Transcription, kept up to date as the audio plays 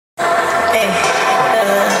My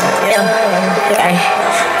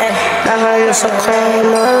homies some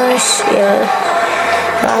climbers, yeah.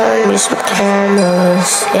 My homies some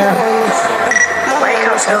climbers, yeah. My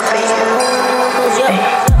homies some climbers, yeah.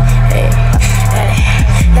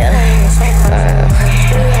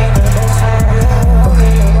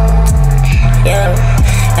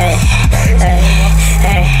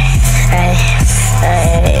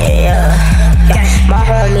 My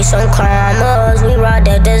homies some climbers, we rock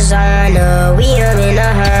that designer. We in the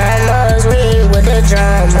hammers, we ain't with the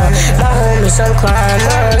drama. My homies some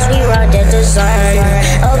climbers, we rock that designer.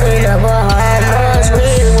 Up in the Bahamas, we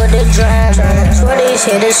ain't with the drama. Swear these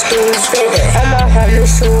hitters stupid, and my homies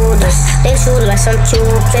shooters. They shoot like some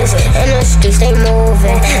cupids, in the streets they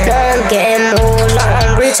moving. Now I'm getting moolah,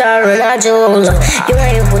 I'm retiring my jeweler. You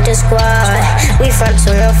ain't with the squad, we from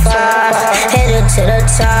 205, headed to the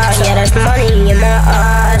top. Yeah, that's money in my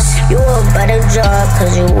eyes. You a better job,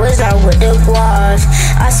 cause you was not with the guads.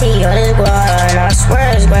 I see all this guad, and I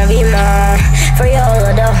swear it's gonna be mine. For all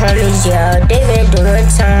of the homies, yeah, they been doing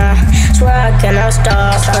time. Swear I cannot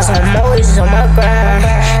stop, cause I'm always on my grind.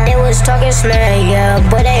 They was talking smack, yeah,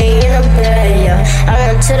 but they ain't in the bed, yeah. I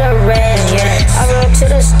went to the red, yeah, I went to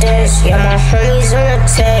the stairs, yeah. My homies on the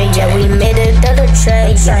tag, yeah, we made it to the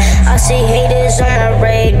track, yeah. I see haters on my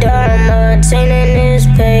radar, I'm attaining this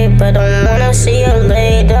paper, don't wanna see you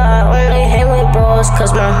later. I only hang with bros,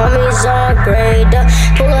 cause my homies are greater.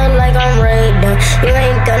 Pull up like I'm Raider, you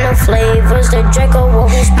ain't got no flavors. The Draco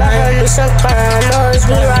Wolf, my homies some climbers,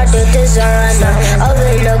 we rock the designer. Up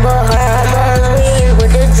in the Bahamas, we ain't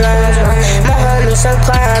with the drama. My homies some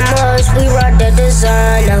climbers, we rock the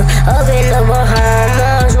designer. Up in the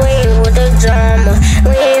Bahamas, we ain't with the drama.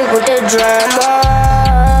 We ain't with the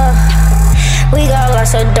drama. We got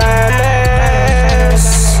lots of diamonds,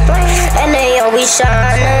 and they always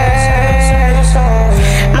shining.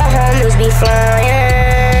 My homies be flying.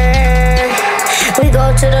 We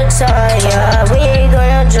go to the top, yeah. We ain't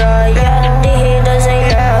gonna draw, yeah. The haters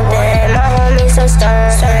ain't nothing. My homies so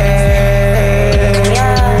stunning,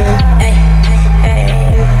 yeah. Hey,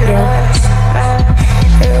 yeah.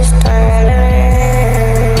 It's stunning,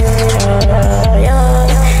 yeah.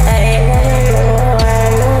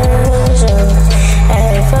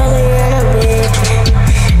 Hey, fully in a bitch.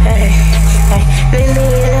 Hey, meet me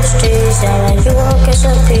in the streets, yeah. You gon' catch a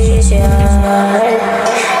piece, yeah.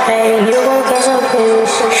 Hey, you gon' catch a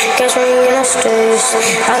piece. Catch me in the streets.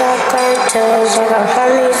 I got cartels, I got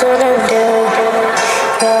homies on the deal.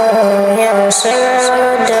 Yeah, singing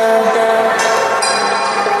like a